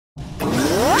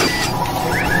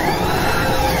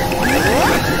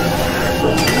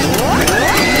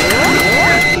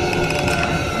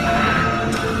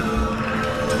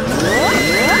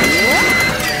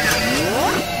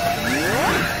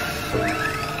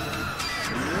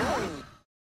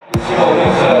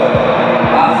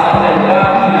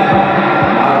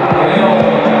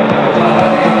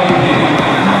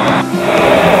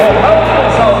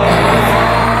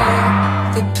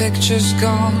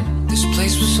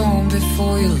home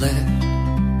before you left.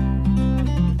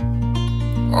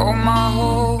 All my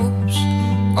hopes,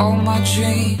 all my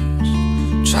dreams,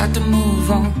 tried to move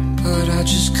on, but I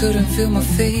just couldn't feel my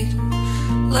feet.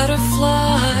 Let her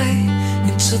fly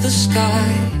into the sky,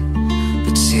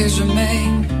 but tears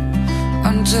remain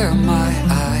under my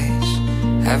eyes.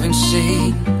 Haven't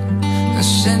seen her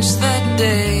since that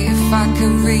day. If I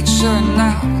could reach her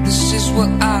now, this is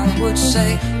what I would say.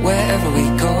 Wherever we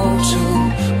go to,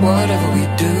 whatever we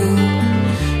do,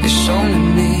 it's only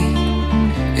me,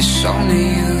 it's only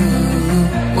you.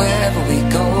 Wherever we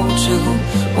go to,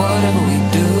 whatever we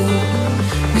do,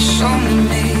 it's only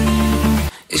me,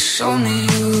 it's only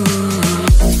you.